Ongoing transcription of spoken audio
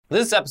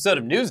This episode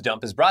of News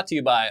Dump is brought to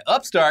you by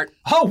Upstart.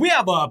 Oh, we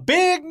have a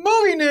big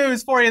movie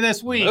news for you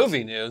this week.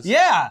 Movie news?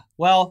 Yeah.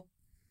 Well,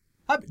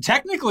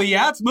 technically,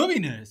 yeah, it's movie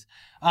news.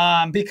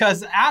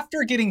 Because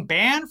after getting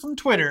banned from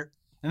Twitter,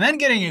 and then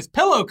getting his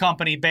pillow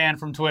company banned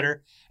from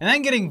Twitter, and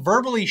then getting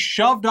verbally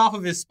shoved off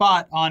of his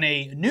spot on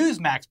a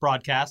Newsmax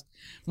broadcast,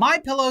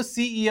 MyPillow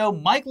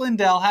CEO Mike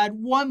Lindell had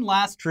one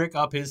last trick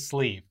up his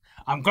sleeve.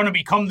 I'm going to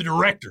become the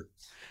director.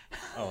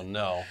 Oh,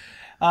 no.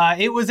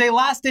 It was a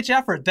last-ditch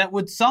effort that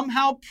would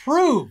somehow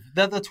prove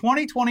that the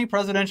 2020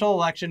 presidential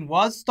election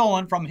was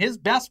stolen from his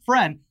best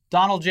friend,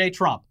 Donald J.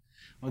 Trump.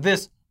 Well,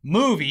 this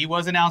movie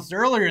was announced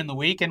earlier in the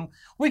week, and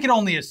we could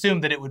only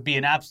assume that it would be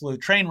an absolute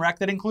train wreck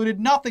that included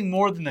nothing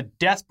more than the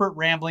desperate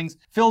ramblings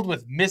filled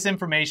with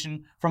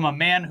misinformation from a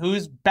man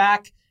whose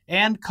back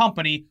and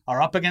company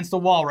are up against the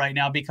wall right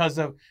now because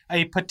of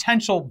a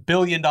potential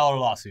billion-dollar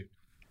lawsuit.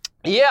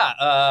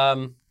 Yeah,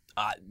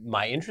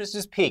 my interest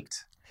is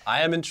piqued.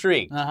 I am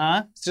intrigued.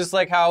 Uh-huh. It's just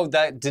like how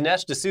that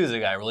Dinesh D'Souza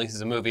guy releases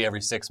a movie every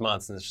 6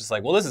 months, and it's just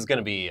like, well, this is going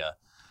to be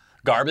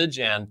garbage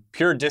and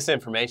pure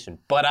disinformation,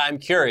 but I'm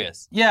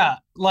curious. Yeah,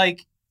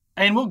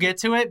 and we'll get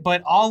to it,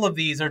 but all of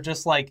these are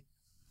just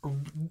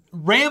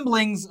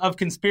ramblings of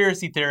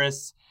conspiracy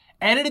theorists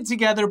edited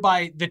together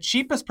by the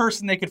cheapest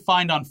person they could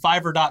find on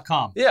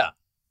Fiverr.com. Yeah.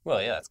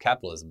 Well, yeah, it's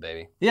capitalism,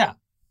 baby. Yeah.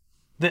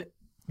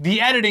 The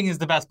editing is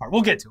the best part.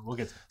 We'll get to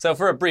it. So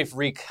for a brief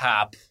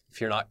recap, if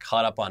you're not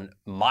caught up on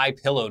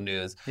MyPillow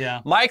news,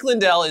 yeah. Mike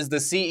Lindell is the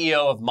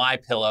CEO of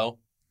MyPillow,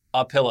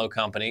 a pillow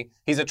company.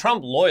 He's a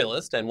Trump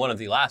loyalist and one of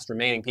the last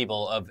remaining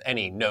people of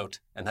any note,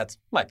 and that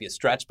might be a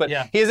stretch, but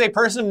yeah. He is a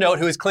person of note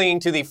who is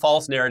clinging to the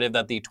false narrative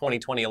that the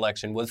 2020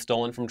 election was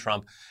stolen from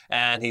Trump,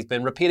 and he's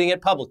been repeating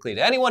it publicly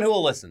to anyone who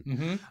will listen.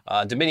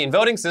 Mm-hmm. Dominion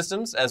Voting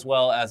Systems, as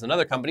well as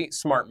another company,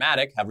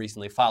 Smartmatic, have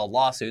recently filed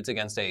lawsuits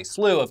against a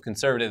slew of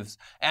conservatives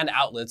and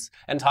outlets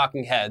and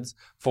talking heads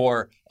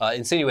for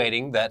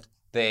insinuating that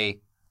they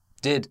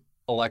did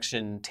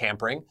election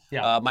tampering.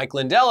 Yeah. Mike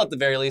Lindell, at the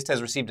very least,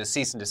 has received a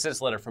cease and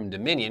desist letter from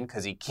Dominion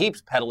because he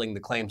keeps peddling the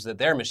claims that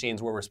their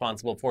machines were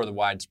responsible for the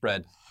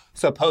widespread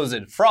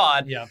supposed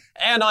fraud. Yeah.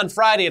 And on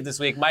Friday of this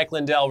week, Mike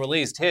Lindell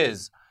released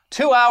his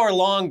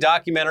 2-hour-long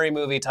documentary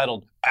movie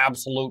titled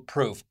Absolute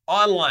Proof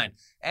online.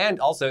 And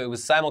also, it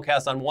was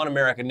simulcast on One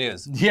American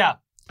News. Yeah.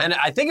 And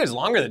I think it was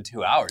longer than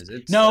 2 hours.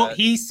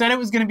 He said it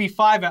was going to be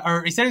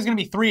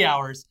 3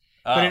 hours.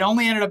 But it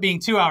only ended up being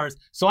 2 hours.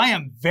 So I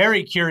am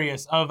very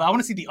curious I want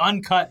to see the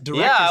uncut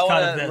director's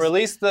cut of this.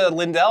 Release the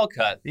Lindell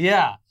cut.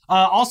 Yeah.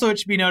 Also, it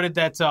should be noted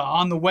that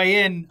on the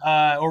way in,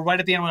 or right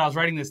at the end when I was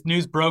writing this,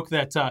 news broke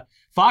that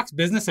Fox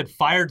Business had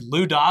fired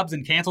Lou Dobbs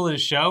and canceled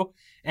his show.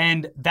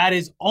 And that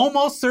is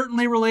almost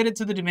certainly related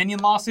to the Dominion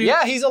lawsuit.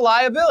 Yeah, he's a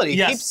liability.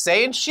 Yes. He keeps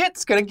saying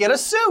shit's going to get a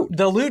suit.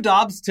 The Lou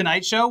Dobbs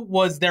Tonight Show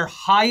was their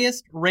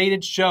highest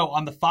rated show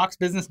on the Fox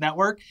Business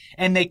Network,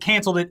 and they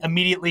canceled it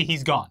immediately.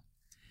 He's gone.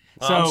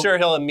 So, I'm sure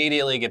he'll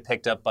immediately get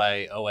picked up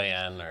by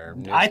OAN or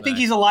Newsmax. I think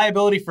he's a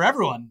liability for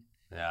everyone.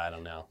 Yeah, I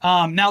don't know.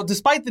 Now,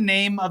 despite the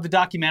name of the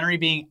documentary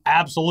being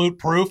Absolute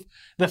Proof,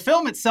 the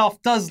film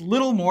itself does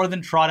little more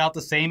than trot out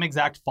the same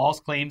exact false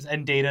claims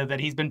and data that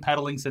he's been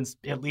peddling since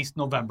at least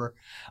November.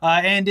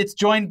 And it's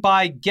joined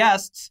by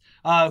guests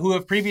who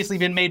have previously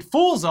been made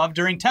fools of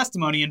during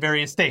testimony in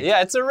various states.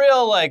 Yeah, it's a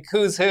real,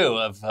 who's who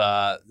of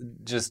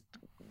just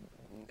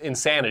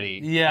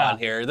insanity on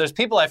here. There's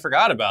people I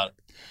forgot about.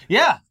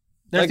 Yeah.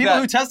 There's people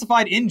who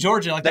testified in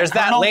Georgia. There's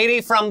that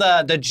lady from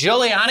the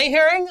Giuliani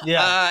hearing.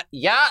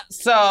 Yeah.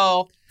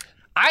 So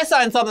I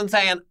signed something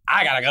saying,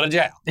 I got to go to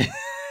jail.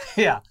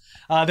 Yeah.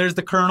 There's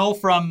the colonel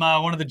from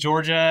one of the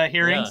Georgia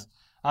hearings.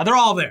 Yeah. They're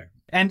all there.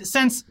 And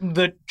since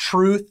the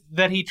truth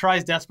that he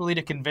tries desperately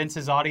to convince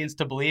his audience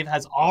to believe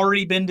has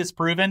already been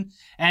disproven,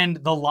 and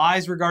the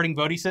lies regarding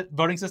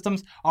voting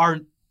systems are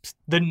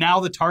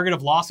now the target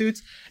of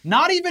lawsuits,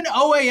 not even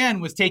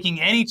OAN was taking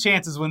any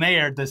chances when they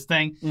aired this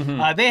thing.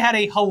 Mm-hmm. They had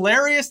a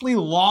hilariously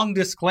long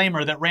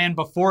disclaimer that ran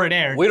before it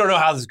aired. We don't know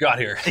how this got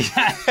here.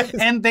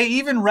 And they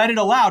even read it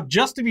aloud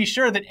just to be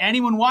sure that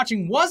anyone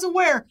watching was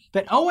aware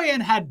that OAN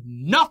had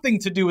nothing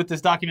to do with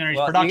this documentary's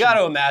production. You got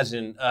to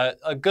imagine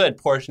a good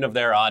portion of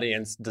their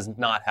audience does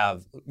not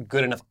have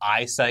good enough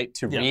eyesight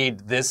to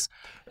read this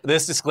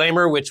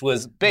disclaimer, which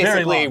was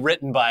basically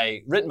written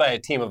by a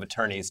team of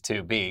attorneys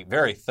to be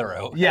very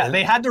thorough. Yeah,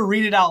 they had to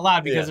read it out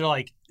loud because they're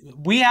like,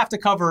 we have to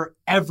cover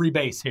every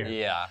base here.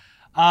 Yeah.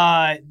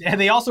 And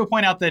they also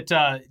point out that,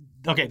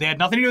 they had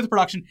nothing to do with the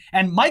production,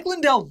 and Mike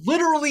Lindell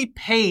literally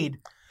paid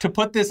to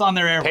put this on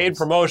their airwaves. Paid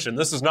promotion.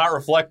 This does not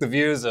reflect the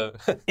views of...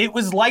 It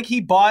was like he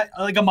bought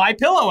a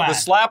MyPillow ad. The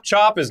slap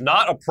chop is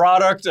not a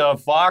product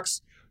of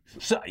Fox.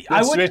 So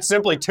it's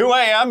simply 2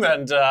 a.m.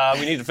 and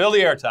we need to fill the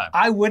airtime.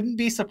 I wouldn't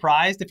be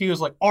surprised if he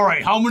was like, all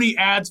right, how many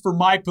ads for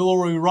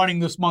MyPillow are we running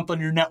this month on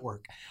your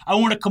network? I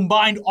want to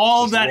combine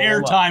all of that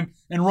airtime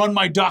and run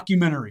my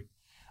documentary.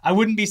 I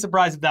wouldn't be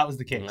surprised if that was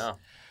the case. No.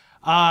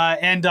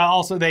 And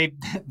also they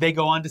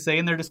go on to say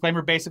in their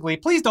disclaimer, basically,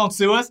 please don't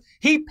sue us.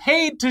 He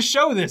paid to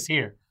show this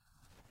here.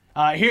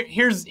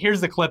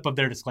 Here's the clip of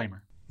their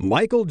disclaimer.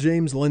 Michael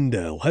James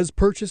Lindell has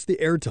purchased the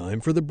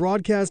airtime for the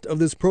broadcast of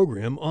this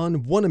program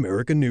on One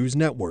America News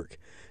Network.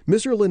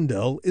 Mr.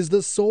 Lindell is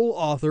the sole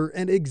author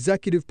and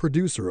executive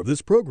producer of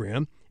this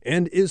program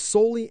and is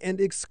solely and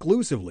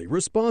exclusively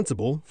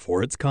responsible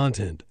for its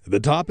content. The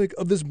topic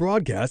of this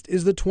broadcast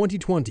is the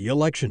 2020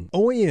 election.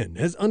 OAN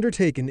has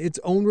undertaken its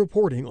own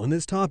reporting on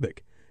this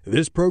topic.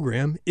 This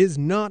program is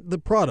not the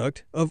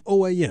product of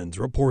OAN's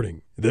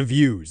reporting. The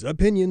views,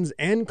 opinions,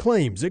 and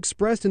claims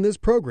expressed in this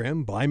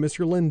program by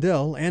Mr.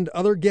 Lindell and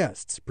other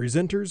guests,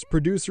 presenters,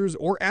 producers,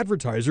 or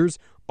advertisers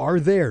are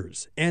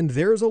theirs and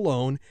theirs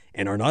alone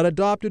and are not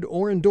adopted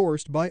or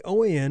endorsed by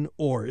OAN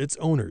or its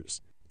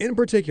owners. In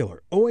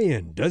particular,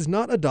 OAN does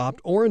not adopt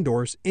or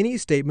endorse any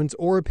statements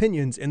or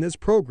opinions in this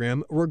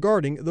program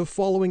regarding the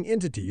following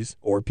entities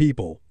or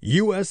people: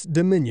 U.S.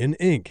 Dominion,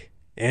 Inc.,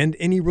 and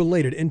any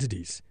related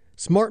entities,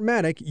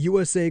 Smartmatic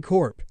USA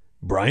Corp.,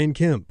 Brian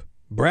Kemp,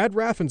 Brad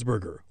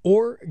Raffensperger,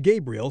 or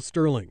Gabriel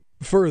Sterling.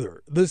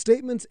 Further, the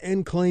statements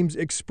and claims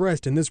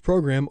expressed in this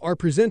program are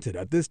presented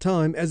at this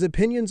time as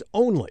opinions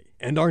only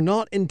and are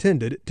not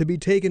intended to be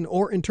taken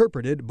or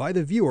interpreted by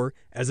the viewer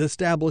as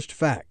established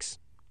facts.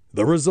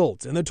 The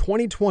results in the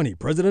 2020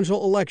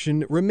 presidential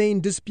election remain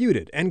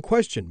disputed and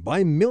questioned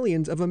by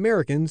millions of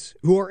Americans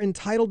who are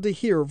entitled to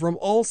hear from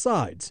all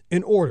sides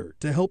in order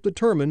to help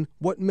determine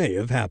what may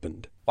have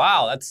happened.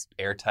 Wow, that's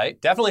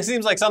airtight. Definitely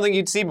seems like something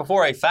you'd see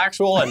before a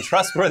factual and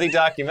trustworthy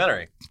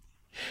documentary.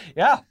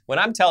 Yeah. When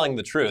I'm telling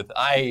the truth,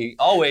 I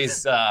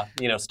always,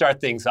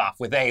 start things off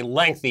with a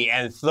lengthy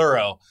and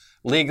thorough,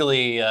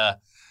 legally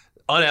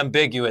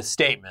unambiguous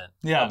statement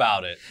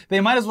about it. They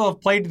might as well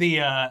have played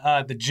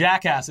the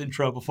Jackass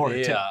intro before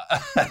it, too.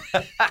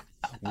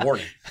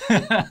 Warning.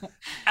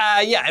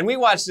 And we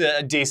watched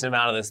a decent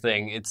amount of this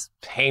thing. It's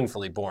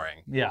painfully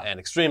boring and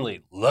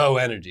extremely low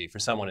energy for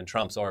someone in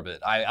Trump's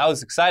orbit. I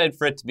was excited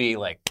for it to be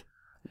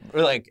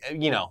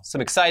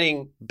some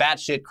exciting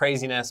batshit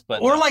craziness,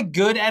 but like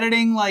good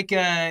editing,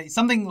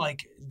 something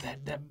like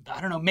that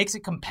I don't know, makes it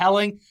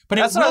compelling. But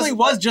it really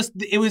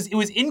it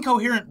was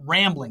incoherent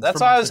rambling.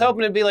 That's why I was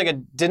hoping it'd be like a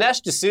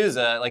Dinesh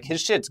D'Souza. Like,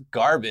 his shit's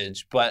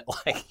garbage, but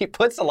he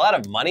puts a lot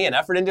of money and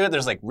effort into it.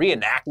 There's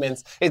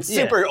reenactments. It's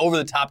super over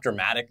the top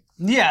dramatic.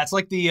 Yeah, it's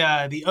like the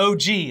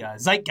OG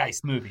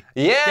Zeitgeist movie.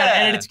 Yeah, you gotta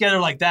edit it together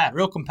like that.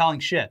 Real compelling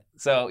shit.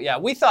 So yeah,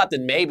 we thought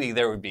that maybe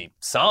there would be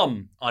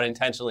some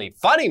unintentionally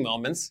funny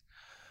moments,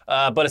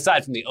 but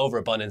aside from the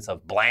overabundance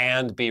of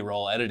bland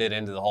B-roll edited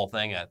into the whole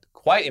thing at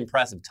quite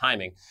impressive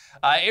timing,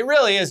 it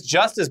really is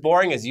just as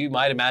boring as you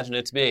might imagine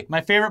it to be.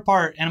 My favorite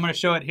part, and I'm going to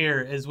show it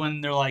here, is when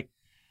they're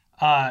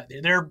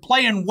they're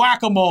playing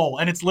whack-a-mole,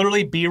 and it's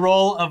literally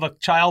B-roll of a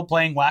child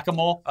playing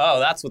whack-a-mole. Oh,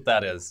 that's what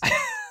that is.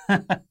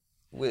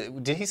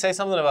 Did he say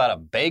something about a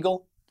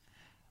bagel?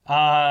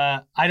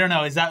 I don't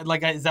know. Is that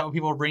what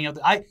people are bringing up?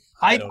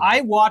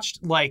 I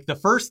watched the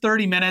first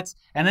 30 minutes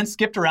and then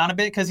skipped around a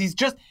bit because he's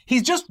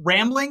just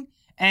rambling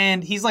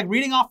and he's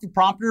reading off the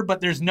prompter, but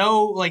there's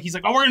no he's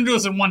like, oh, we're gonna do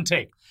this in one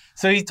take.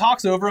 So he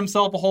talks over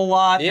himself a whole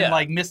lot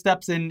and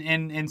missteps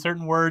in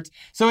certain words.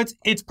 So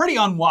it's pretty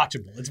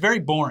unwatchable. It's very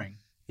boring.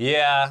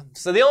 Yeah.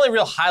 So the only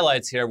real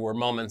highlights here were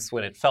moments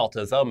when it felt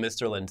as though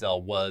Mr.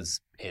 Lindell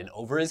was in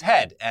over his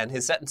head and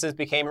his sentences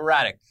became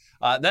erratic.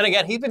 Then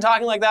again, he's been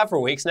talking like that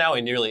for weeks now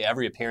in nearly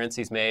every appearance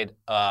he's made.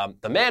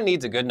 The man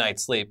needs a good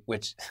night's sleep,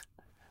 which is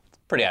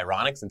pretty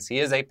ironic since he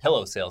is a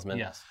pillow salesman.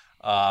 Yes.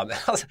 I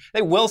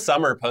think Will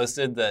Sommer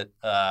posted that,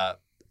 I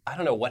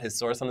don't know what his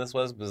source on this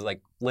was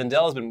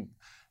Lindell has been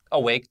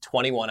awake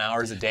 21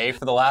 hours a day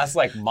for the last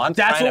month.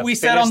 That's what we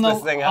said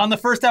on the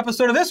first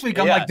episode of this week.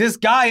 I'm like, this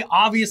guy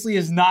obviously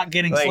is not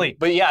getting sleep.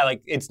 But yeah,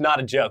 it's not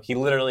a joke. He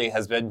literally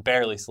has been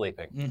barely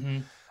sleeping. Mm-hmm.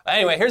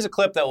 Anyway, here's a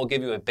clip that will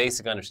give you a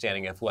basic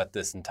understanding of what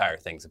this entire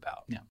thing's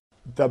about. Yeah.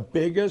 The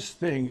biggest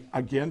thing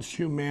against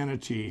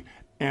humanity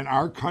and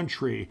our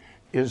country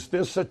is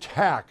this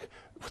attack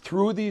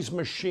through these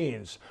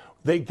machines.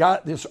 They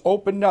got this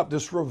opened up,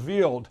 this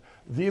revealed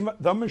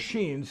the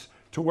machines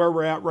to where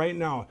we're at right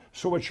now.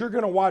 So what you're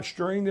going to watch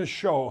during this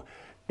show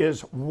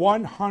is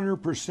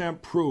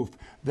 100% proof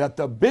that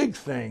the big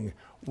thing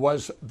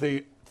was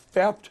the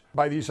theft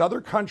by these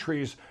other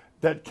countries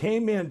that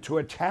came in to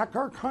attack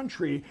our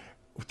country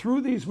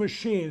through these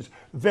machines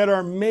that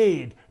are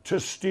made to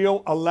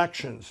steal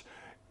elections.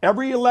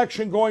 Every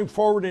election going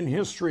forward in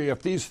history,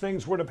 if these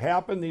things would have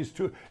happened, these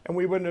two, and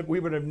we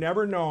would have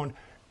never known,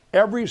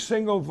 every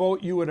single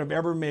vote you would have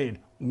ever made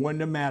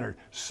wouldn't have mattered.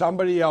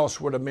 Somebody else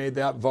would have made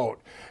that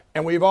vote.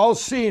 And we've all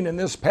seen in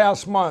this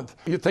past month,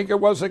 you think it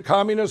wasn't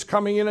communists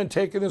coming in and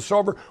taking this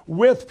over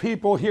with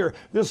people here.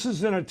 This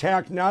is an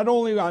attack not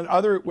only on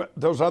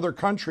those other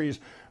countries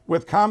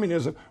with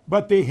communism,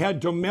 but they had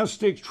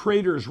domestic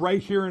traitors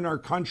right here in our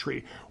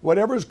country.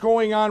 Whatever's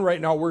going on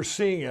right now, we're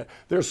seeing it.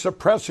 They're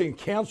suppressing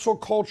cancel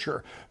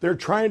culture. They're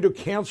trying to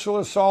cancel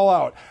us all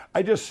out.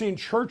 I just seen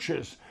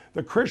churches,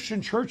 the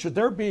Christian churches,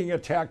 they're being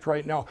attacked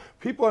right now.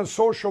 People on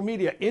social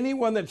media,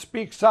 anyone that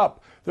speaks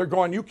up, they're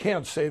going, you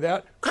can't say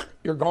that,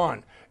 you're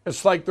gone.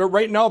 It's like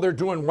right now they're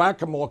doing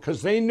whack-a-mole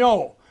because they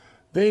knew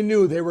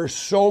they were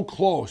so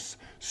close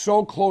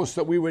so close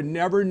that we would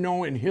never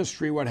know in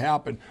history what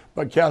happened.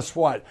 But guess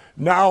what?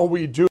 Now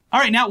we do. All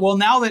right,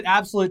 now that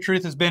Absolute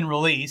Truth has been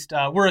released,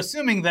 we're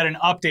assuming that an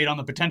update on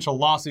the potential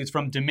lawsuits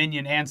from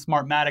Dominion and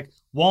Smartmatic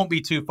won't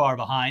be too far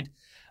behind,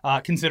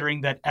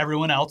 considering that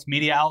everyone else,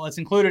 media outlets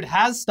included,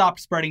 has stopped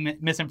spreading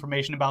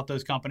misinformation about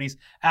those companies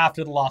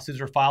after the lawsuits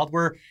were filed.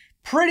 We're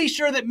pretty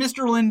sure that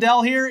Mr.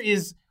 Lindell here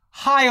is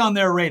high on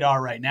their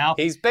radar right now.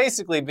 He's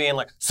basically being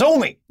like, sue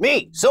me.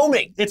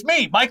 It's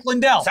me, Mike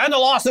Lindell. Send a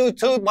lawsuit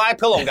to my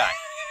pillow guy.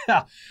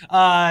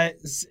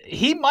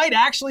 He might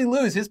actually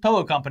lose his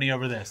pillow company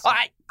over this.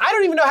 I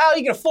don't even know how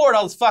he can afford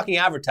all this fucking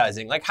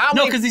advertising. Like how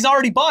No, many... because he's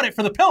already bought it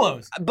for the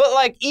pillows. But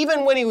like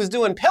even when he was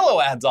doing pillow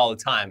ads all the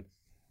time,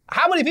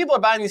 how many people are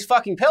buying these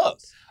fucking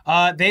pillows?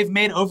 They've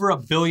made over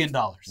 $1 billion.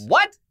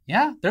 What?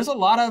 Yeah, there's a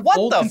lot of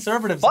old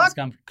conservatives in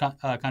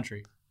this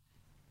country.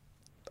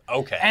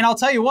 Okay. And I'll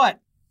tell you what,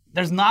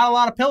 there's not a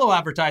lot of pillow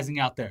advertising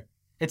out there.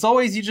 It's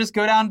always you just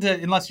go down to,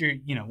 unless you're,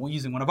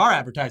 using one of our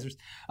advertisers,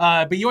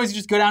 but you always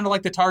just go down to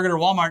like the Target or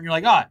Walmart and you're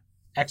like,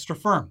 extra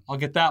firm. I'll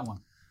get that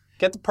one.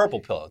 Get the purple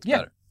pillow. It's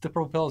better. The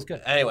purple pillow is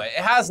good. Anyway,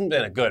 it hasn't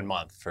been a good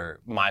month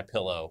for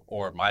MyPillow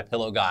or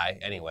MyPillow Guy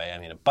anyway. I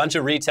mean, a bunch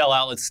of retail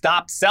outlets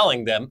stopped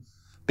selling them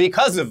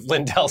because of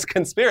Lindell's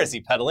conspiracy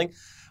peddling.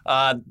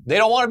 They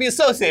don't want to be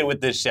associated with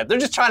this shit. They're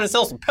just trying to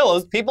sell some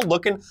pillows, people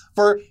looking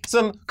for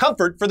some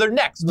comfort for their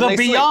necks. The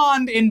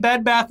Beyond in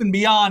Bed Bath &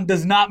 Beyond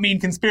does not mean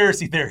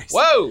conspiracy theories.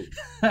 Whoa!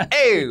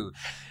 Ew!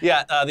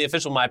 Yeah, the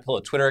official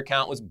MyPillow Twitter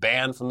account was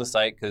banned from the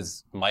site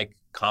because Mike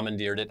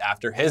commandeered it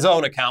after his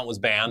own account was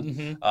banned.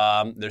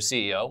 Mm-hmm. Their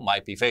CEO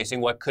might be facing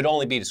what could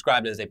only be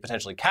described as a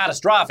potentially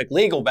catastrophic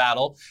legal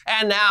battle,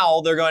 and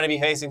now they're going to be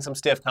facing some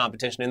stiff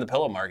competition in the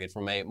pillow market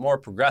from a more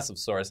progressive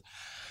source.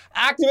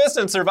 Activist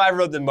and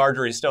survivor of the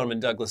Marjorie Stoneman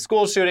Douglas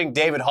school shooting,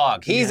 David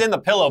Hogg. He's in the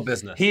pillow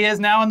business. He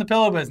is now in the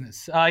pillow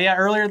business.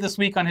 Earlier this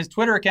week on his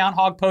Twitter account,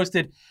 Hogg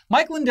posted,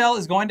 Mike Lindell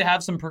is going to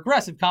have some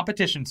progressive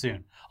competition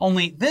soon.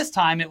 Only this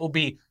time it will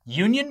be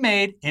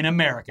union-made in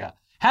America.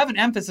 Have an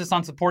emphasis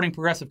on supporting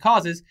progressive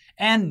causes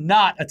and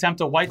not attempt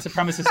a white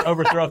supremacist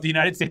overthrow of the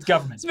United States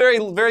government. It's very,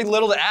 very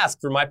little to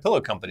ask for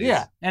MyPillow companies.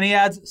 Yeah, and he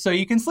adds, so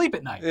you can sleep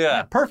at night.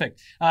 Yeah.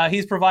 Perfect.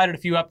 He's provided a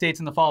few updates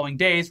in the following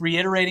days,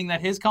 reiterating that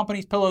his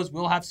company's pillows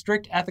will have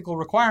strict ethical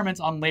requirements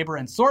on labor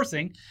and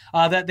sourcing,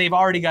 that they've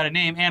already got a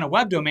name and a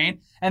web domain,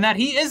 and that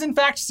he is in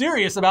fact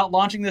serious about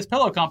launching this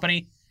pillow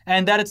company,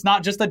 and that it's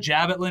not just a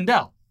jab at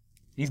Lindell.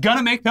 He's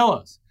gonna make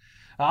pillows.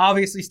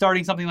 Obviously,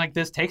 starting something like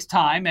this takes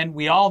time, and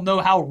we all know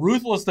how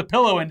ruthless the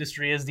pillow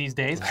industry is these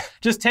days.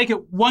 Just take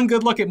one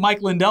good look at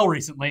Mike Lindell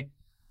recently.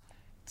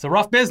 It's a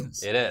rough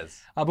business. It is.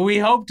 But we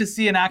hope to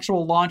see an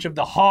actual launch of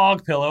the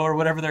Hogg pillow, or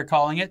whatever they're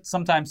calling it,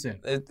 sometime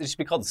soon. It should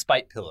be called the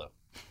Spite Pillow.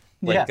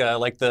 Like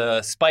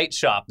the Spite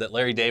shop that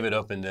Larry David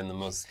opened in the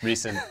most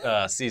recent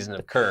season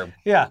of Curb.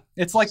 Yeah,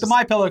 it's like the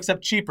MyPillow,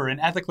 except cheaper and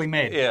ethically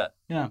made.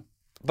 Yeah.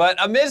 But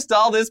amidst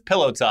all this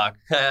pillow talk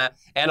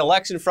and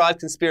election fraud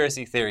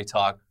conspiracy theory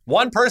talk,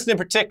 one person in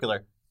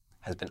particular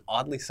has been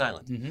oddly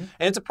silent. Mm-hmm.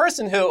 And it's a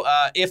person who,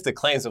 if the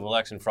claims of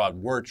election fraud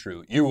were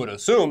true, you would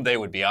assume they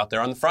would be out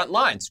there on the front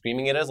line,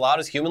 screaming it as loud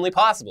as humanly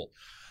possible.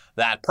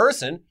 That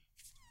person,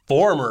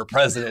 former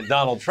President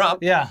Donald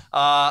Trump. Yeah.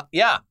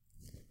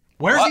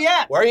 Where's he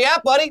at? Where are you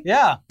at, buddy?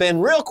 Yeah.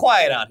 Been real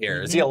quiet out here.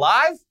 Mm-hmm. Is he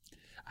alive?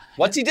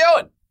 What's he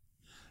doing?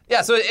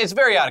 Yeah, so it's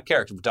very out of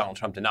character for Donald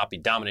Trump to not be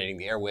dominating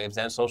the airwaves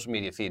and social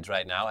media feeds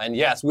right now. And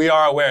yes, we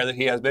are aware that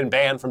he has been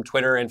banned from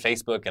Twitter and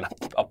Facebook and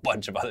a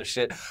bunch of other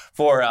shit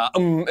for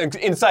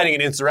inciting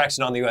an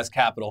insurrection on the U.S.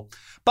 Capitol.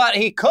 But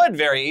he could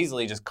very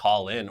easily just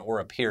call in or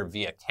appear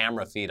via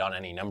camera feed on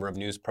any number of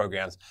news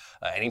programs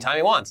anytime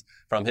he wants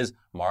from his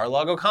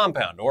Mar-a-Lago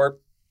compound, or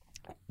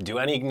do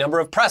any number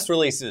of press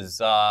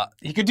releases.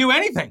 He could do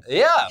anything.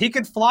 Yeah. He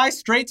could fly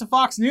straight to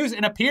Fox News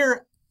and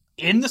appear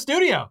in the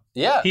studio.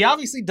 Yeah. He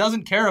obviously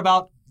doesn't care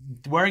about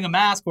wearing a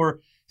mask or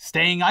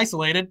staying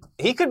isolated.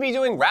 He could be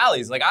doing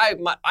rallies. Like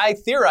I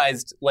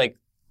theorized like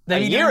a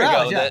year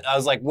ago that I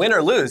was like, win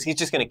or lose, he's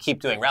just going to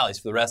keep doing rallies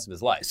for the rest of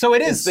his life. So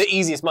it's the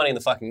easiest money in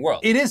the fucking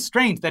world. It is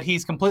strange that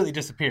he's completely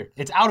disappeared.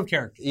 It's out of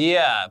character.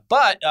 Yeah,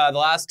 but the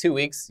last 2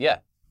 weeks,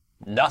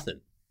 nothing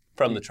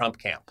from the Trump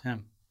camp. Yeah.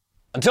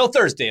 Until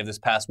Thursday of this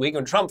past week,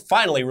 when Trump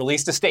finally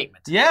released a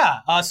statement.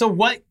 Yeah. So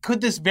what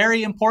could this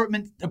very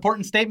important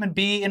statement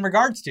be in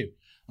regards to?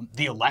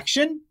 The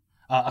election?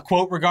 A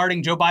quote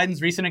regarding Joe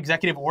Biden's recent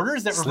executive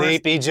orders that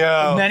reversed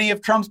many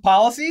of Trump's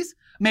policies?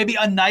 Maybe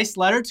a nice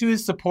letter to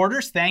his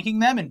supporters thanking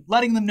them and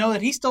letting them know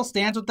that he still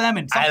stands with them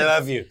and I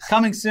love you.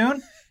 Coming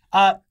soon?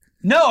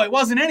 No, it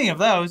wasn't any of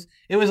those.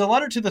 It was a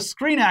letter to the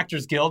Screen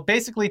Actors Guild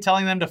basically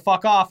telling them to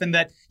fuck off and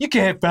that, you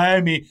can't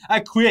fire me.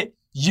 I quit.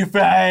 You're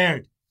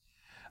fired.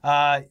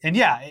 And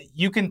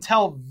you can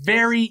tell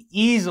very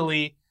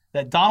easily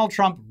that Donald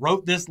Trump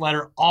wrote this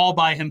letter all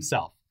by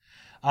himself.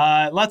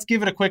 Let's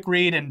give it a quick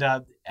read. And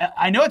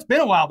I know it's been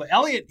a while, but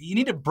Elliot, you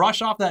need to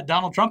brush off that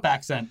Donald Trump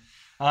accent.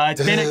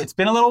 It's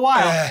been a little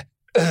while.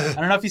 I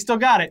don't know if you still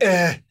got it.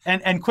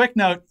 And quick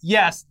note,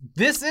 yes,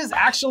 this is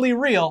actually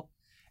real.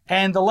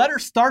 And the letter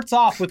starts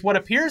off with what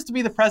appears to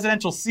be the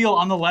presidential seal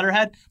on the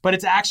letterhead, but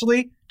it's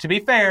actually, to be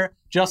fair,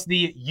 just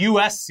the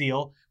U.S.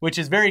 seal, which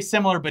is very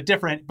similar but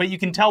different, but you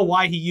can tell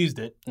why he used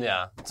it.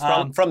 Yeah, it's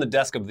from the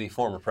desk of the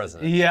former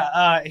president.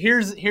 Yeah,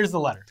 here's the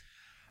letter.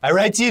 I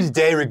write to you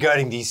today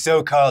regarding the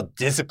so-called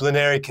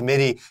disciplinary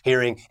committee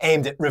hearing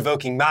aimed at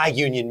revoking my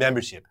union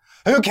membership.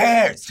 Who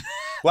cares?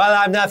 While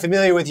I'm not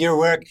familiar with your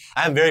work,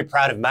 I'm very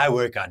proud of my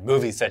work on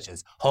movies such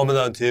as Home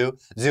Alone 2,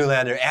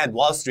 Zoolander, and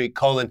Wall Street,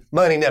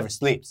 Money Never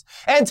Sleeps,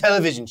 and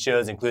television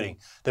shows including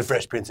The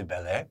Fresh Prince of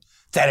Bel-Air,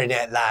 Saturday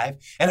Night Live,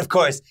 and of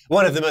course,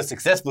 one of the most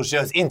successful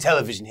shows in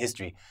television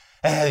history,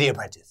 The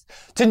Apprentice,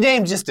 to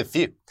name just a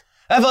few.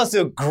 I've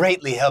also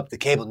greatly helped the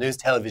cable news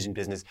television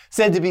business,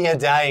 said to be a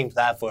dying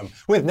platform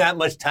with not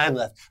much time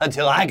left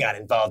until I got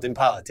involved in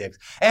politics,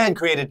 and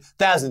created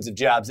thousands of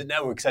jobs at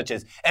networks such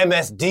as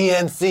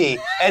MSDNC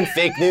and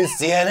Fake News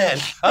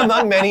CNN,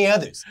 among many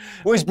others.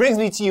 Which brings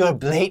me to your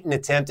blatant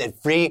attempt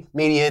at free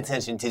media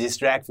attention to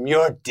distract from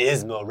your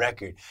dismal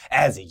record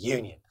as a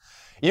union.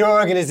 Your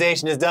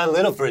organization has done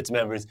little for its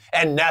members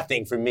and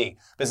nothing for me,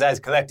 besides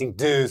collecting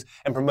dues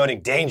and promoting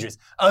dangerous,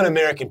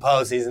 un-American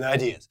policies and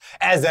ideas,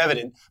 as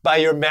evident by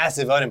your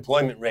massive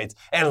unemployment rates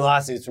and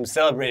lawsuits from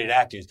celebrated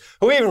actors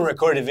who even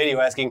recorded a video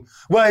asking,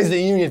 "Why is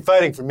the union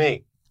fighting for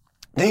me?"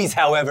 These,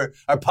 however,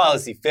 are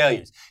policy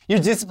failures. Your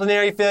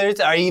disciplinary failures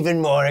are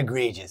even more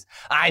egregious.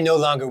 I no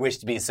longer wish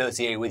to be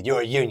associated with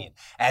your union.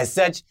 As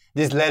such,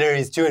 this letter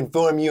is to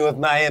inform you of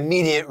my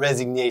immediate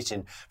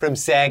resignation from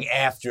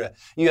SAG-AFTRA.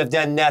 You have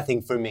done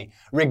nothing for me.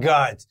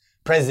 Regards,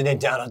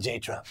 President Donald J.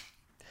 Trump.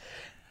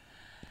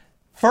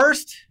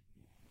 First,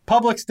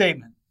 public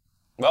statement.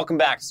 Welcome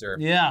back, sir.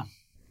 Yeah.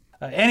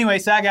 Anyway,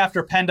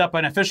 SAG-AFTRA penned up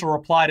an official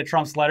reply to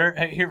Trump's letter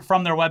here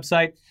from their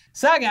website.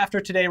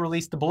 SAG-AFTRA today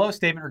released the below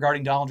statement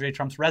regarding Donald J.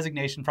 Trump's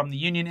resignation from the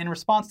union in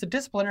response to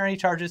disciplinary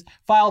charges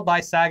filed by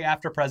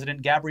SAG-AFTRA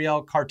President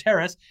Gabrielle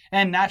Carteris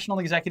and National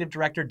Executive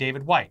Director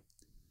David White.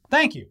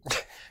 Thank you.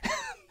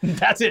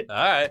 That's it. All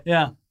right.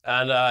 Yeah.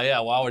 And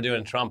while we're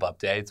doing Trump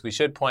updates, we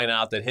should point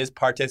out that his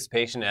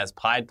participation as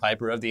Pied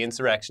Piper of the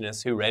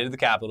insurrectionists who raided the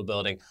Capitol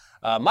building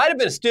might have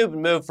been a stupid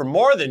move for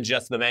more than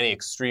just the many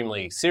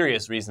extremely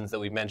serious reasons that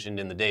we mentioned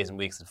in the days and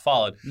weeks that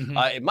followed.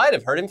 It might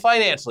have hurt him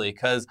financially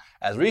because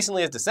as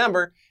recently as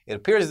December, it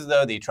appears as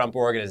though the Trump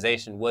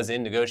organization was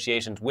in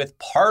negotiations with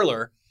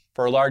Parler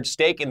for a large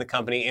stake in the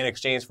company in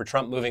exchange for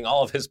Trump moving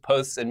all of his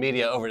posts and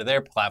media over to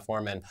their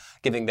platform and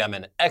giving them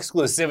an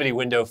exclusivity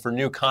window for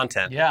new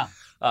content. Yeah.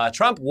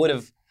 Trump would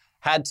have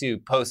had to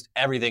post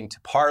everything to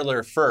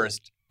Parler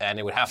first, and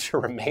it would have to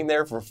remain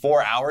there for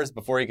 4 hours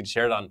before he could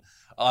share it on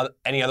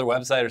any other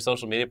website or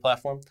social media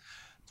platform.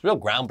 It's real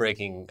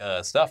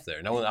groundbreaking stuff there.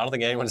 I don't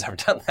think anyone's ever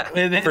done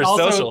that for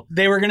also, social.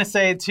 They were going to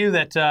say, too,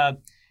 that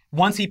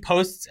once he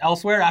posts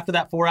elsewhere after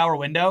that 4-hour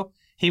window,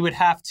 he would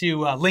have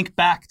to link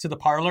back to the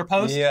Parler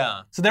post.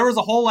 Yeah. So there was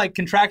a whole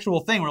contractual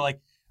thing where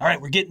all right,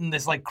 we're getting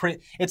this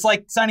it's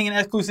like signing an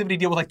exclusivity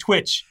deal with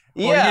Twitch.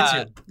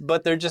 Yeah,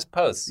 but they're just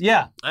posts.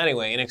 Yeah.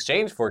 Anyway, in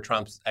exchange for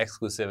Trump's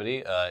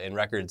exclusivity in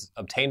records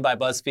obtained by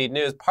BuzzFeed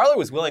News, Parler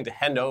was willing to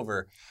hand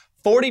over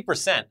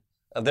 40%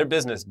 of their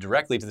business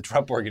directly to the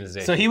Trump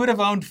organization. So he would have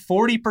owned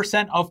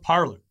 40% of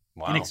Parler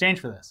in Wow. exchange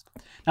for this.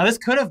 Now, this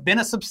could have been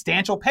a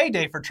substantial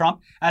payday for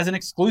Trump as an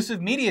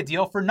exclusive media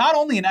deal for not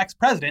only an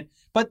ex-president,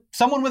 but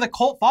someone with a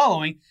cult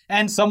following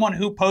and someone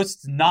who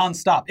posts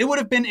nonstop. It would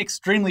have been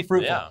extremely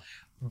fruitful. Yeah.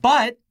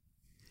 But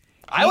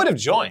I would have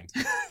joined.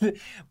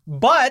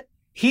 But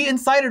he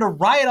incited a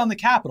riot on the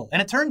Capitol.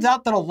 And it turns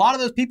out that a lot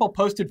of those people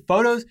posted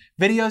photos,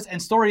 videos,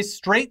 and stories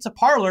straight to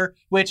Parler,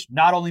 which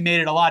not only made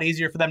it a lot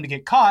easier for them to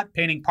get caught,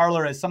 painting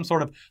Parler as some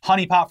sort of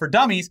honeypot for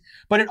dummies,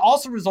 but it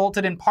also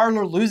resulted in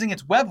Parler losing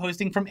its web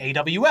hosting from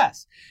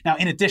AWS. Now,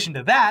 in addition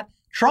to that,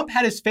 Trump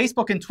had his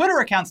Facebook and Twitter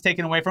accounts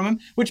taken away from him,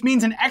 which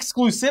means an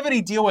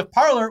exclusivity deal with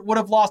Parler would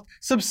have lost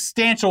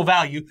substantial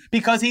value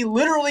because he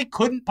literally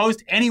couldn't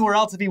post anywhere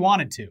else if he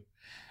wanted to.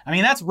 I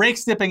mean, that's rake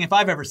stipping if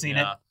I've ever seen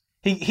it.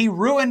 He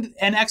ruined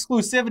an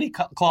exclusivity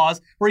clause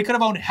where he could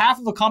have owned half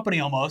of a company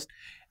almost.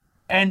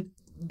 But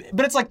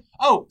it's like,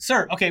 oh,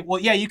 sir, okay,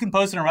 well, yeah, you can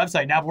post on our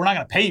website now, but we're not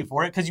going to pay you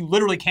for it because you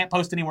literally can't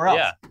post anywhere else.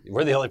 Yeah,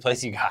 we're the only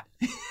place you got.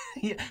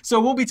 Yeah,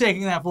 so we'll be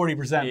taking that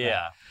 40%.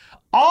 Yeah.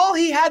 All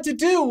he had to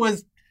do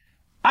was,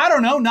 I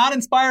don't know, not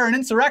inspire an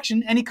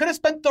insurrection, and he could have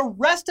spent the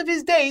rest of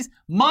his days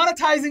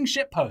monetizing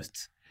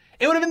shitposts.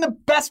 It would have been the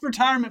best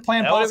retirement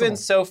plan possible. That would have been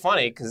so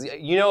funny because,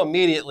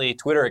 immediately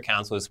Twitter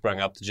accounts would have sprung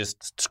up to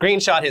just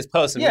screenshot his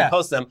posts and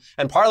repost them,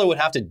 and Parler would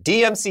have to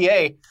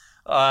DMCA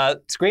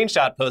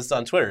screenshot posts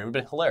on Twitter. It would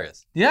have been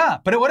hilarious. Yeah,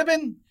 but it would have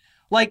been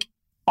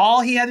all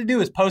he had to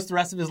do is post the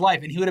rest of his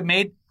life, and he would have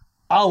made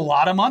a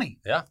lot of money.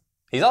 Yeah.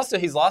 He's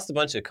lost a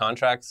bunch of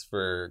contracts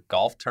for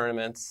golf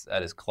tournaments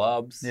at his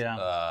clubs. Yeah.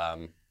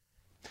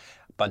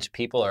 A bunch of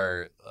people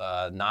are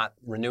not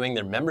renewing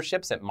their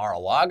memberships at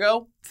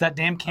Mar-a-Lago. It's that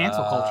damn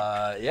cancel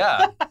culture.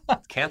 Yeah.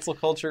 Cancel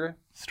culture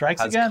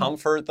Strikes has again. come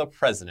for the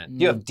president.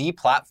 You have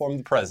deplatformed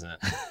the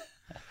president.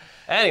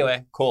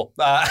 Anyway, cool.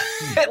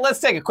 Let's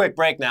take a quick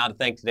break now to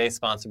thank today's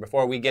sponsor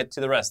before we get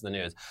to the rest of the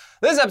news.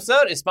 This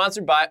episode is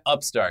sponsored by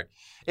Upstart.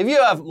 If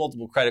you have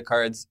multiple credit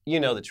cards, you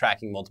know that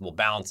tracking multiple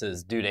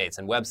balances, due dates,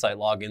 and website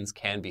logins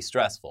can be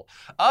stressful.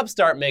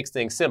 Upstart makes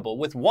things simple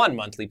with one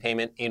monthly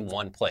payment in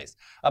one place.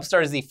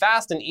 Upstart is the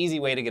fast and easy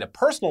way to get a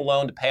personal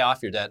loan to pay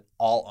off your debt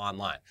all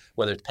online.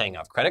 Whether it's paying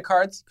off credit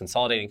cards,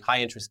 consolidating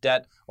high-interest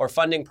debt, or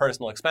funding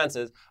personal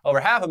expenses,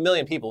 over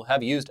 500,000 people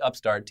have used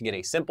Upstart to get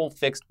a simple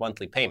fixed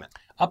monthly payment.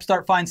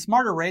 Upstart finds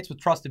smarter rates with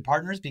trusted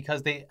partners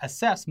because they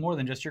assess more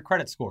than just your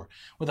credit score.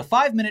 With a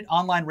 5-minute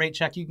online rate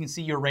check, you can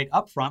see your rate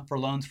upfront for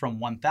loans from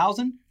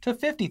 $1,000 to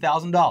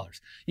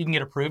 $50,000. You can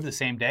get approved the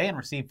same day and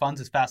receive funds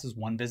as fast as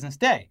one business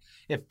day.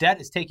 If debt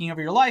is taking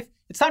over your life,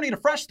 it's time to get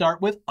a fresh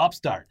start with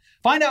Upstart.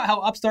 Find out how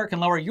Upstart can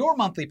lower your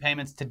monthly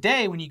payments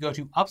today when you go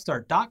to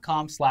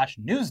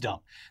upstart.com/newsdump.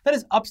 That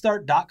is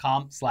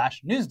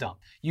upstart.com/newsdump.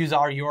 Use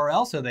our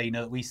URL so they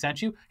know that we sent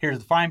you. Here's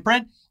the fine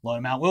print. Loan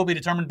amount will be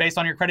determined based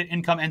on your credit,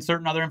 income, and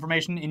certain other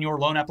information in your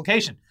loan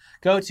application.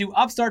 Go to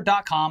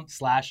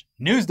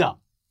upstart.com/newsdump.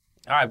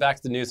 All right, back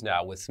to the news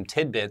now with some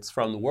tidbits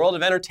from the world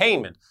of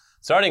entertainment,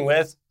 starting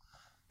with,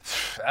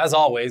 as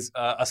always,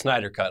 a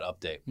Snyder Cut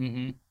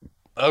update.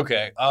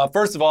 Okay,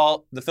 first of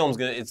all, the film's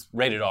it's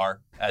rated R,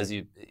 as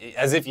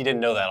if you didn't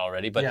know that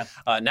already. But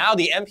now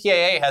the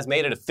MPAA has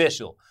made it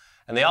official.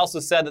 And they also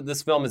said that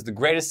this film is the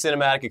greatest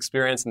cinematic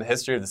experience in the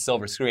history of the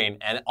silver screen.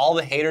 And all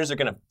the haters are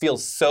going to feel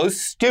so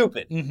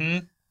stupid.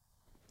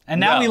 And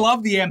now we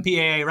love the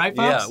MPAA, right,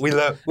 folks? Yeah, we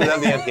love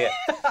the MPAA.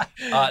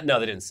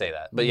 No, they didn't say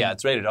that. But yeah,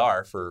 it's rated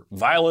R for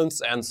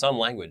violence and some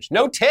language.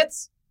 No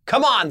tits?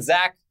 Come on,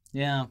 Zach.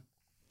 Yeah.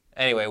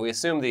 Anyway, we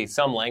assume the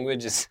some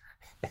language is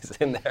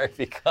in there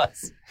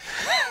because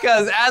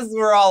as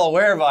we're all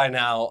aware by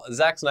now,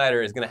 Zack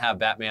Snyder is going to have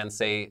Batman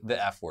say the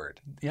F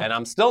word. Yep. And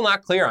I'm still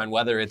not clear on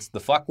whether it's the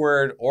fuck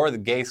word or the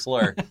gay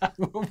slur.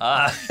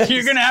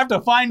 You're going to have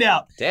to find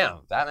out.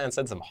 Damn, Batman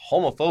said some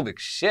homophobic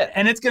shit.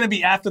 And it's going to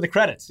be after the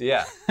credits.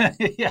 Yeah.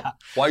 Yeah.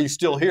 Why are you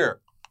still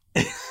here?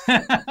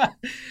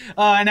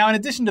 Now, in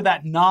addition to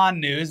that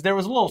non-news, there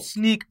was a little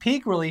sneak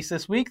peek release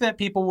this week that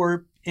people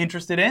were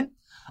interested in.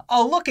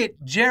 A look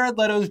at Jared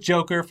Leto's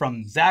Joker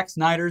from Zack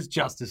Snyder's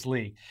Justice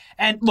League.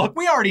 And look,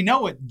 we already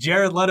know what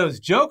Jared Leto's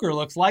Joker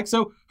looks like,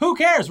 so who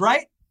cares,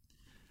 right?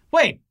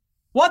 Wait,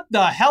 what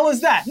the hell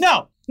is that?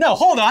 No,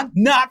 hold on.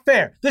 Not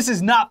fair. This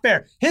is not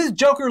fair. His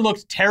Joker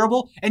looks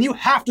terrible, and you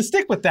have to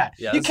stick with that.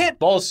 Yeah, you can't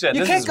bullshit.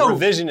 This is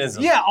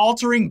revisionism. Yeah,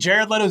 altering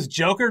Jared Leto's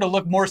Joker to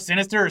look more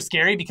sinister or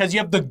scary because you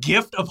have the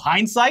gift of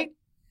hindsight.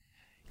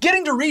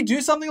 Getting to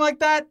redo something like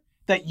that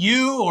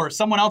you or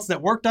someone else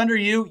that worked under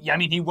you, I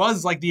mean, he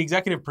was like the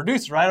executive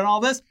producer, right, on all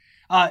this.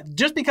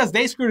 Just because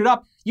they screwed it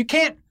up, you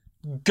can't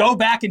go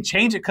back and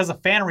change it because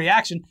of fan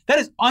reaction. That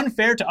is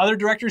unfair to other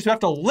directors who have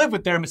to live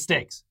with their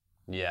mistakes.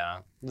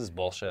 Yeah, this is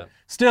bullshit.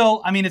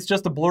 Still, I mean, it's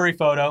just a blurry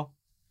photo.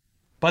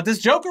 But this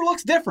Joker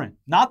looks different.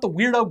 Not the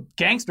weirdo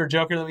gangster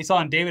Joker that we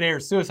saw in David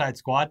Ayer's Suicide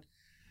Squad.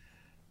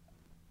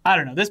 I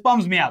don't know. This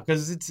bums me out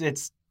because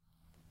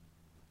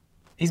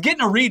he's getting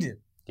a redo.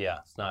 Yeah,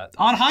 it's not.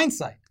 On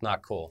hindsight.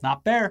 Not cool.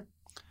 Not fair.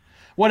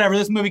 Whatever,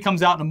 this movie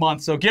comes out in a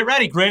month, so get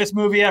ready. Greatest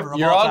movie ever.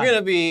 You're all going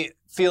to be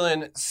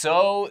feeling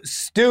so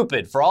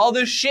stupid for all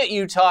this shit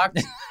you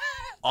talked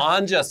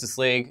on Justice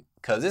League,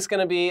 because it's going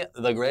to be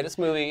the greatest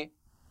movie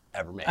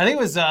ever made. I think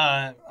it was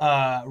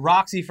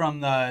Roxy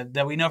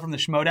that we know from the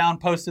Schmodown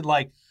posted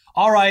like,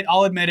 all right,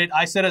 I'll admit it.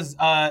 I said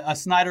a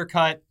Snyder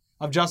cut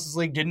of Justice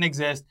League didn't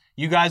exist.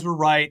 You guys were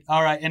right.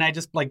 All right. And I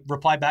just like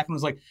replied back and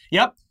was like,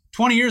 yep.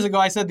 20 years ago,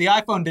 I said the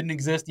iPhone didn't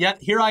exist,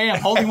 yet here I am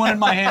holding one in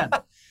my hand.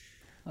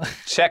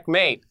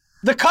 Checkmate.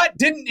 The cut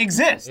didn't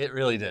exist. It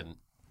really didn't.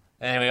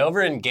 Anyway,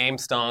 over in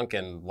GameStonk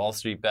and Wall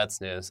Street Bets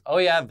news,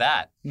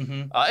 that.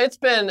 It's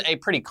been a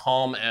pretty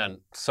calm and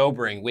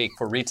sobering week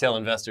for retail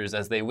investors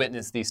as they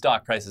witness the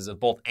stock prices of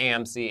both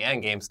AMC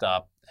and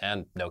GameStop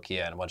and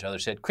Nokia and a bunch of other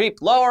shit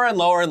creep lower and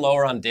lower and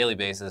lower on a daily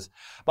basis.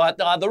 But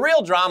the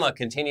real drama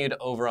continued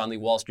over on the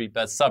Wall Street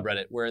Bets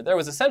subreddit, where there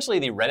was essentially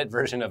the Reddit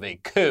version of a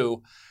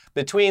coup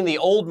between the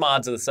old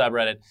mods of the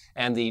subreddit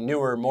and the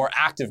newer, more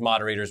active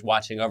moderators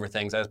watching over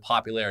things as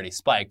popularity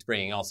spiked,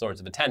 bringing all sorts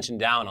of attention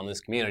down on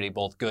this community,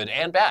 both good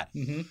and bad.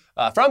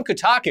 From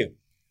Kotaku,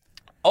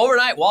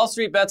 overnight, Wall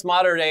Street Bets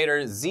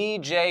moderator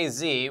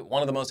ZJZ,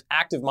 one of the most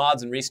active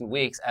mods in recent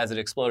weeks as it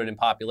exploded in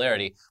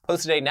popularity,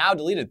 posted a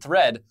now-deleted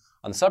thread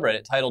on the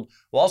subreddit titled,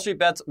 "Wall Street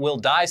Bets will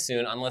die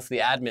soon unless the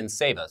admins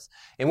save us,"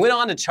 and went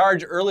on to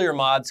charge earlier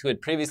mods who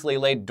had previously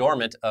laid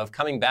dormant of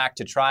coming back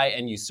to try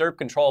and usurp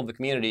control of the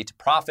community to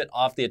profit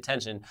off the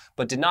attention,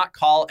 but did not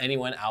call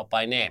anyone out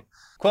by name.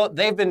 Quote,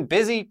 "They've been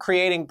busy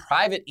creating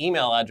private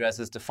email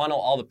addresses to funnel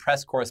all the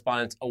press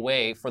correspondents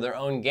away for their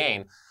own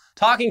gain,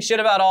 talking shit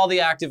about all the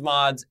active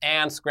mods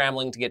and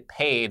scrambling to get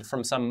paid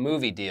from some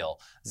movie deal,"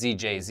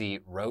 ZJZ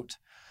wrote.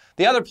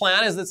 The other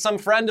plan is that some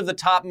friend of the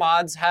top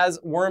mods has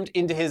wormed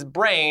into his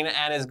brain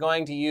and is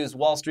going to use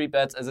Wall Street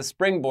Bets as a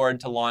springboard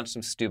to launch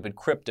some stupid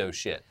crypto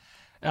shit.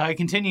 It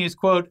continues,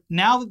 quote,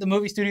 now that the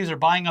movie studios are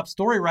buying up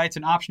story rights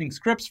and optioning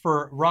scripts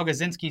for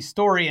Rogozinski's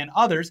story and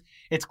others,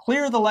 it's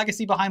clear the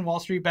legacy behind Wall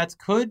Street Bets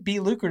could be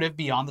lucrative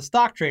beyond the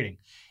stock trading.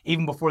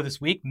 Even before this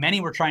week,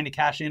 many were trying to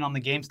cash in on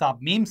the GameStop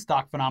meme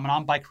stock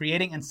phenomenon by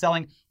creating and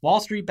selling Wall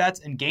Street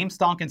Bets and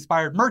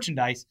GameStonk-inspired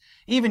merchandise.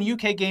 Even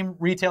UK game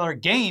retailer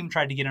Game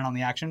tried to get in on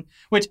the action,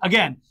 which,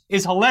 again,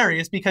 is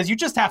hilarious because you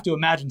just have to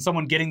imagine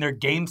someone getting their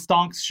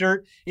GameStonks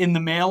shirt in the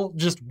mail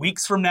just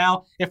weeks from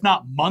now, if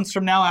not months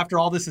from now after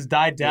all this has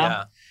died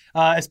down.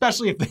 Yeah.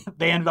 Especially if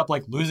they ended up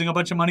like losing a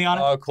bunch of money on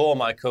it. Oh, cool.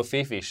 My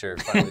Kofifi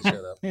shirt finally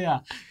showed up. Yeah.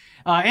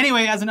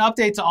 Anyway, as an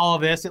update to all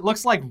of this, it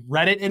looks like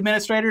Reddit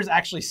administrators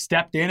actually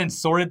stepped in and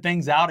sorted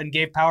things out and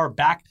gave power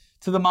back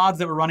to the mods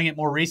that were running it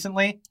more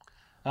recently.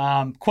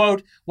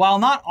 Quote, while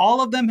not all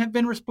of them have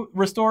been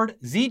restored,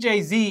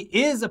 ZJZ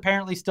is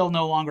apparently still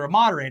no longer a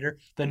moderator.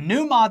 The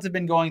new mods have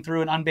been going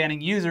through and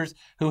unbanning users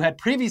who had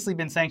previously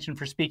been sanctioned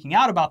for speaking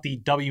out about the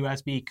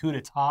WSB coup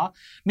d'etat.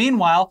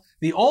 Meanwhile,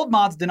 the old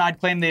mods denied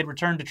claim they had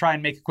returned to try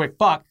and make a quick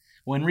buck.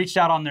 When reached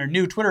out on their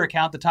new Twitter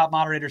account, the top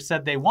moderators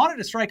said they wanted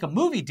to strike a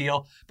movie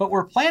deal, but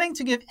were planning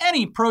to give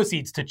any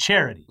proceeds to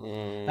charity.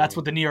 That's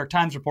what the New York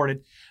Times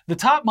reported. The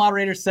top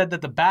moderators said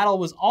that the battle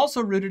was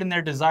also rooted in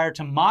their desire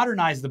to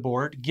modernize the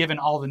board, given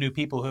all the new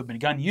people who have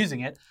begun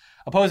using it.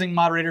 Opposing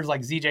moderators like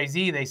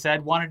ZJZ, they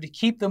said, wanted to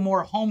keep the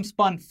more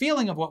homespun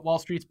feeling of what Wall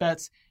Street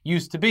Bets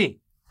used to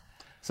be.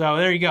 So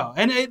there you go.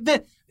 And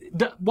the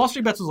Wall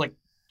Street Bets was like,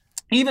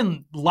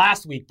 even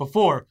last week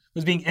before,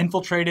 was being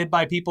infiltrated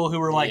by people who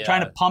were like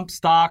trying to pump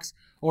stocks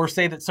or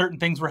say that certain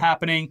things were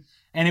happening.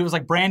 And it was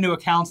like brand new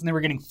accounts and they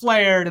were getting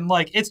flared and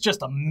like, it's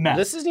just a mess.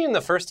 This isn't even the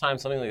first time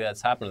something like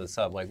that's happened to the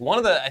sub. Like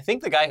I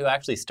think the guy who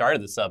actually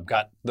started the sub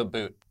got the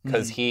boot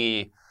because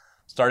he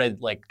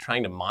started like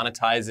trying to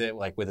monetize it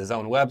like with his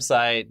own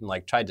website and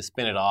like tried to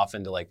spin it off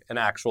into like an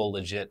actual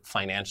legit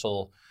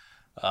financial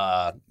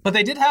but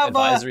they did have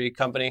advisory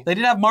company. They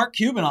did have Mark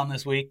Cuban on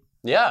this week.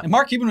 Yeah. And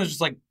Mark Cuban was just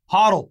like,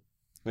 hodl.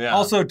 Yeah.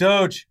 Also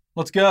Doge.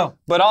 Let's go.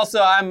 But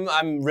also,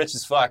 I'm rich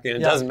as fuck, and it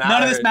doesn't matter.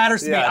 None of this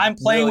matters to me. I'm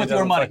playing with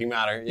your money. It doesn't fucking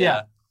matter.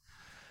 Yeah.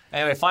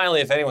 Anyway,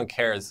 finally, if anyone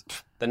cares,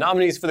 the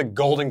nominees for the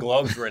Golden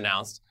Globes were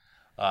announced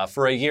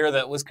for a year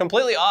that was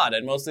completely odd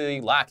and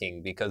mostly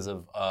lacking because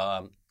of,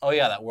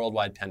 that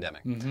worldwide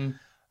pandemic. So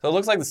it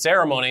looks like the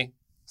ceremony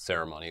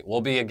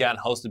will be again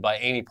hosted by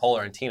Amy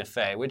Poehler and Tina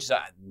Fey, which is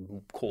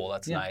cool.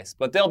 That's nice.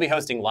 But they'll be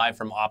hosting live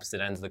from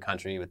opposite ends of the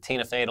country with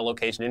Tina Fey at a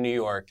location in New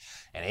York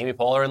and Amy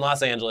Poehler in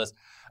Los Angeles.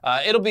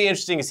 It'll be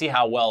interesting to see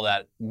how well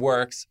that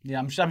works. Yeah,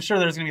 I'm sure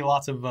there's going to be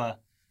lots of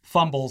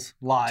fumbles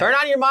live. Turn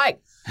on your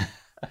mic.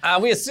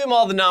 We assume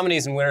all the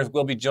nominees and winners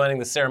will be joining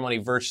the ceremony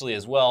virtually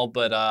as well,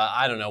 but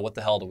I don't know. What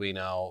the hell do we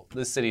know?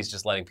 This city's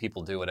just letting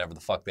people do whatever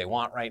the fuck they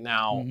want right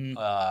now.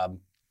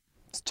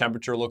 Its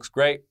temperature looks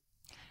great.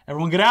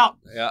 Everyone get out.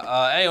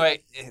 Yeah.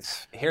 Anyway,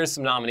 here's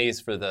some nominees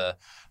for the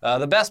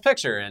Best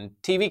Picture and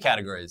TV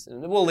categories.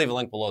 And we'll leave a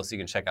link below so you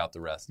can check out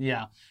the rest.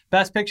 Yeah.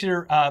 Best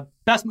Picture,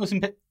 Best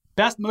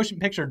Motion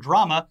Picture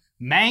Drama,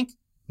 Mank,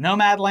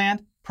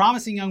 Nomadland,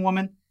 Promising Young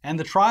Woman, and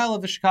The Trial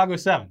of the Chicago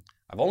 7.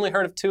 I've only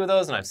heard of 2 of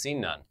those, and I've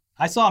seen none.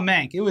 I saw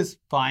Mank. It was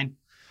fine.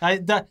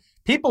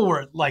 People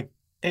were like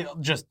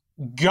just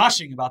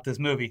gushing about this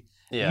movie.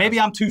 Yeah. Maybe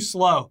I'm too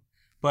slow,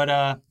 but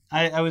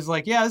I was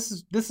like, yeah,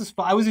 this is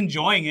fine. I was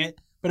enjoying it,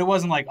 but it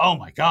wasn't like, oh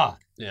my god.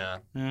 Yeah.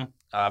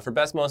 Yeah. For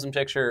Best Motion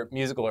Picture,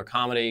 Musical or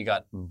Comedy, you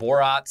got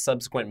Borat,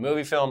 subsequent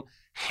movie film,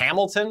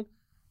 Hamilton,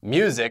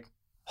 Music,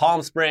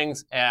 Palm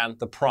Springs, and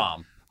The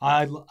Prom.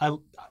 I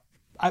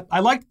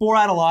liked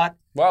Borat a lot.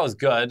 Well, that was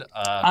good.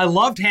 I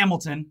loved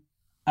Hamilton.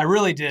 I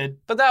really did.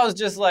 But that was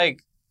just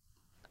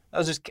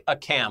a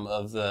cam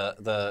of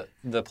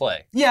the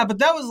play. Yeah, but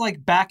that was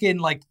like back in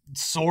like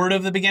sort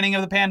of the beginning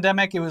of the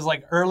pandemic. It was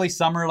like early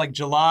summer, like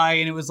July,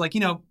 and it was like,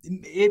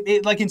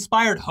 it like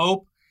inspired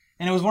hope.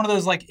 And it was one of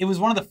those like, it was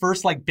one of the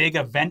first like big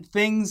event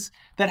things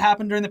that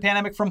happened during the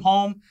pandemic from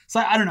home. So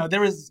I don't know,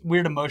 there was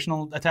weird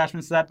emotional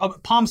attachments to that. Oh,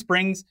 Palm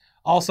Springs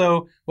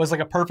also was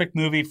like a perfect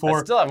movie for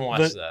I still haven't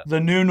watched that.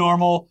 The new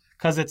normal,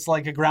 because it's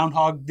like a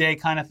Groundhog Day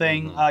kind of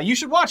thing. You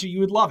should watch it.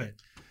 You would love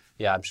it.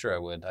 Yeah, I'm sure I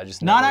would. I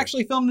just Not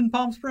actually filmed in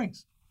Palm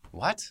Springs.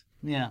 What?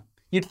 Yeah.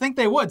 You'd think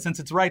they would since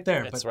it's right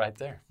there. It's right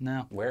there.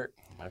 No. Where?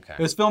 Okay.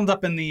 It was filmed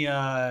up in the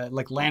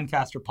like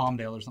Lancaster,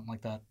 Palmdale or something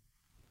like that.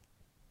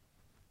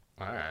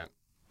 All right.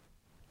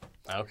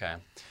 Okay.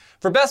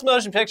 For Best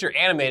Motion Picture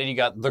Animated, you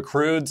got The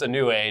Croods: A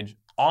New Age,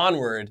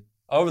 Onward,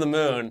 Over the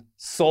Moon,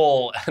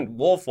 Soul, and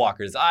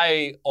Wolfwalkers.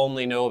 I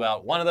only know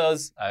about one of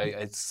those.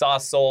 I saw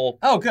Soul.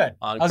 Oh, good.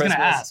 On I was going to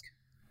Christmas. ask.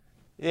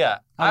 Yeah.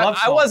 I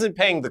I wasn't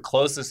paying the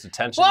closest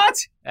attention. What?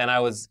 And I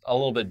was a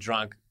little bit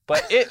drunk.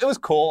 But it was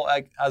cool.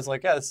 I was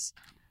like, yes.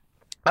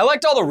 I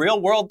liked all the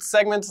real world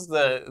segments,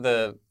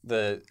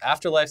 the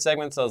afterlife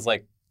segments. I was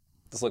like,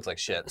 this looks like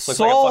shit. This looks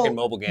like a fucking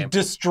mobile game.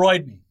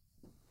 Destroyed me.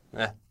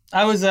 Eh.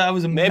 I was a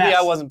Maybe mess.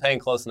 I wasn't paying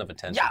close enough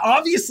attention. Yeah,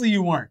 obviously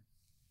you weren't.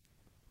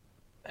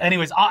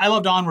 Anyways, I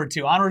loved Onward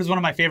too. Onward is one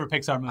of my favorite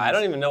Pixar movies. I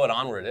don't even know what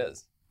Onward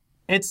is.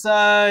 It's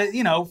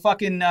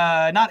fucking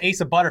not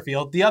Ace of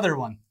Butterfield, the other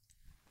one.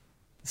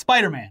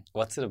 Spider-Man.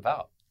 What's it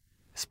about?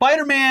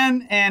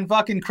 Spider-Man and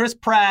fucking Chris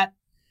Pratt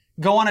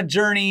go on a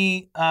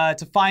journey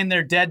to find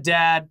their dead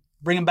dad,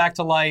 bring him back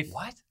to life.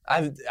 What?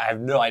 I have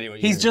no idea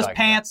what you're He's just talking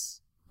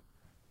pants.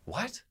 About.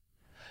 What?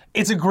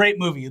 It's a great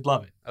movie. You'd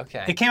love it.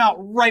 Okay. It came out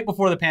right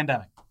before the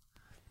pandemic.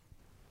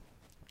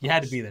 You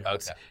had to be there.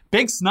 Okay.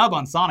 Big snub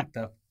on Sonic,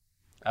 though.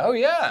 Oh,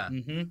 yeah.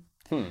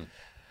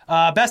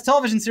 Best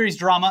television series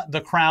drama,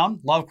 The Crown,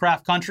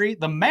 Lovecraft Country,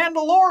 The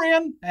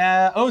Mandalorian,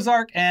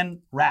 Ozark, and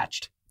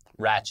Ratched.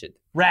 Ratchet.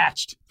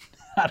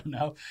 I don't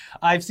know.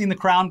 I've seen The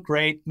Crown,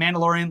 great.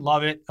 Mandalorian,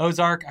 love it.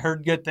 Ozark,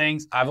 heard good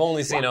things. I've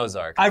only seen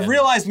Ozark. I've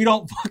realized we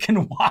don't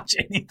fucking watch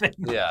anything.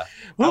 Yeah.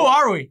 Who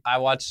are we? I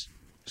watch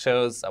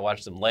shows. I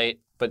watch them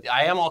late. But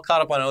I am all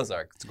caught up on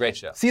Ozark. It's a great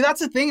show. See,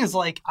 that's the thing is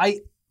like, I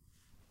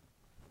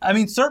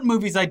mean, certain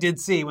movies I did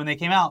see when they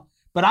came out,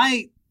 but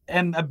I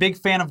am a big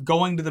fan of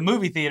going to the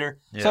movie theater.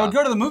 So I would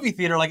go to the movie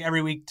theater like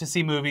every week to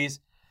see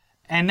movies.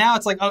 And now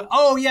it's like,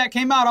 oh yeah, it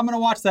came out. I'm going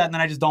to watch that. And then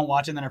I just don't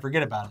watch it and then I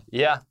forget about it.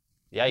 Yeah.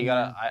 Yeah, you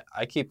gotta,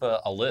 I keep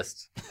a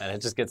list and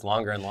it just gets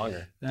longer and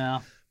longer. Yeah.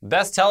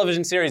 Best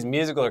television series,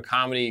 musical or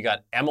comedy, you got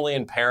Emily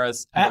in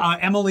Paris.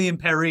 Emily in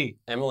Paris.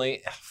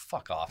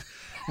 Fuck off.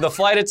 The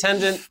Flight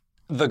Attendant,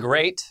 The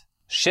Great,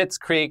 Schitt's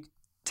Creek,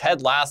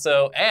 Ted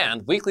Lasso,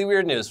 and Weekly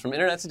Weird News from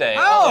Internet Today.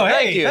 Oh, hey,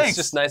 thank you. thanks. It's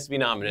just nice to be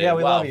nominated. Yeah,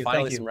 we wow, love you.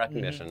 Finally Thank you. some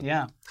recognition.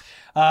 Yeah.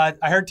 I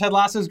heard Ted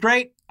Lasso's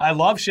great. I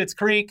love Schitt's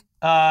Creek.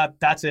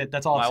 That's it.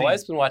 That's all I've My seen.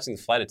 wife's been watching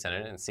The Flight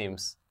Attendant and it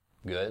seems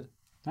good,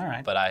 All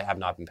right. but I have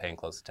not been paying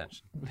close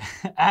attention.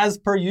 As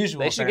per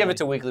usual. They should give it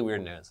to Weekly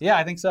Weird News. Yeah,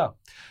 I think so.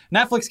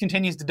 Netflix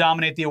continues to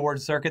dominate the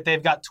awards circuit.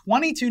 They've got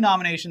 22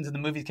 nominations in the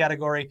movies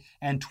category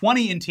and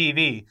 20 in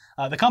TV.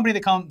 The company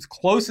that comes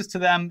closest to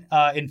them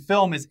in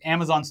film is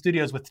Amazon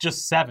Studios with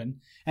just 7,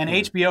 and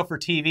HBO for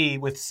TV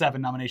with 7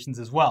 nominations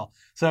as well.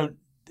 So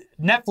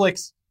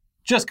Netflix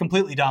just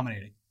completely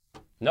dominating.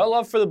 No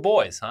love for The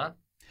Boys, huh?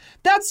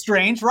 That's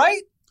strange,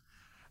 right?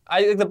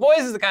 The Boys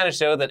is the kind of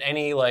show that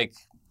any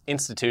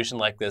institution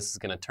like this is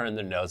going to turn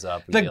their nose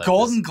up. And The be like,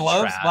 Golden "This is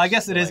Globes? trash." Well, I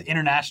guess it is Like-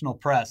 international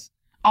press.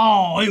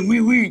 Oh,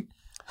 oui.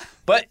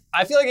 But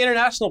I feel like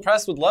international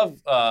press would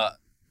love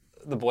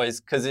The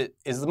Boys because it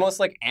is the most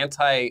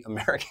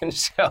anti-American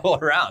show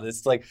around.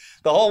 It's like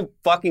the whole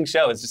fucking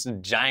show is just a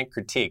giant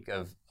critique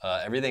of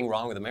everything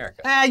wrong with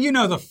America. You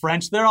know the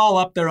French. They're all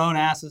up their own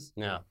asses.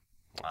 Yeah,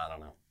 I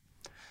don't know.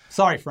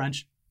 Sorry,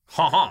 French.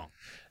 Ha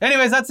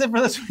Anyways, that's it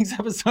for this week's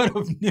episode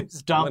of News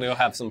I'm Dump. gonna go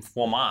have some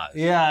fromage.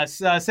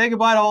 Yes, say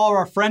goodbye to all of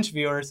our French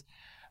viewers.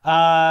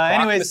 Croque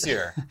Anyways,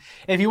 monsieur.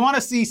 if you want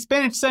to see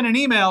Spinach send an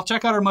email,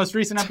 check out our most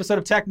recent episode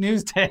of Tech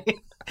News Day.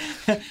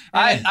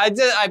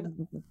 I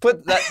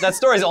put that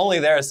story's only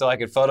there so I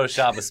could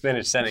Photoshop a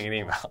spinach sending an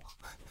email.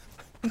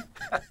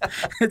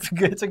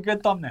 It's a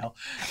good thumbnail.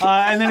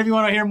 And then if you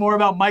want to hear more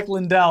about Mike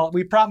Lindell,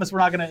 we promise we're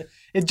not going to.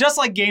 It's just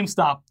like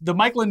GameStop. The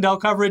Mike Lindell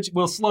coverage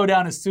will slow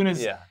down as soon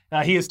as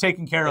he is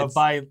taken care of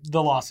by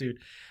the lawsuit.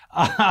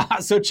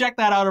 So check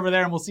that out over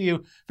there, and we'll see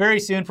you very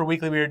soon for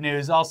Weekly Weird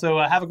News. Also,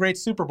 have a great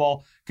Super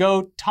Bowl.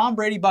 Go Tom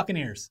Brady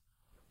Buccaneers.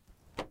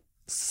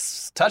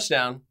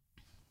 Touchdown.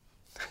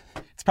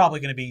 It's probably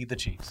going to be the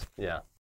Chiefs. Yeah.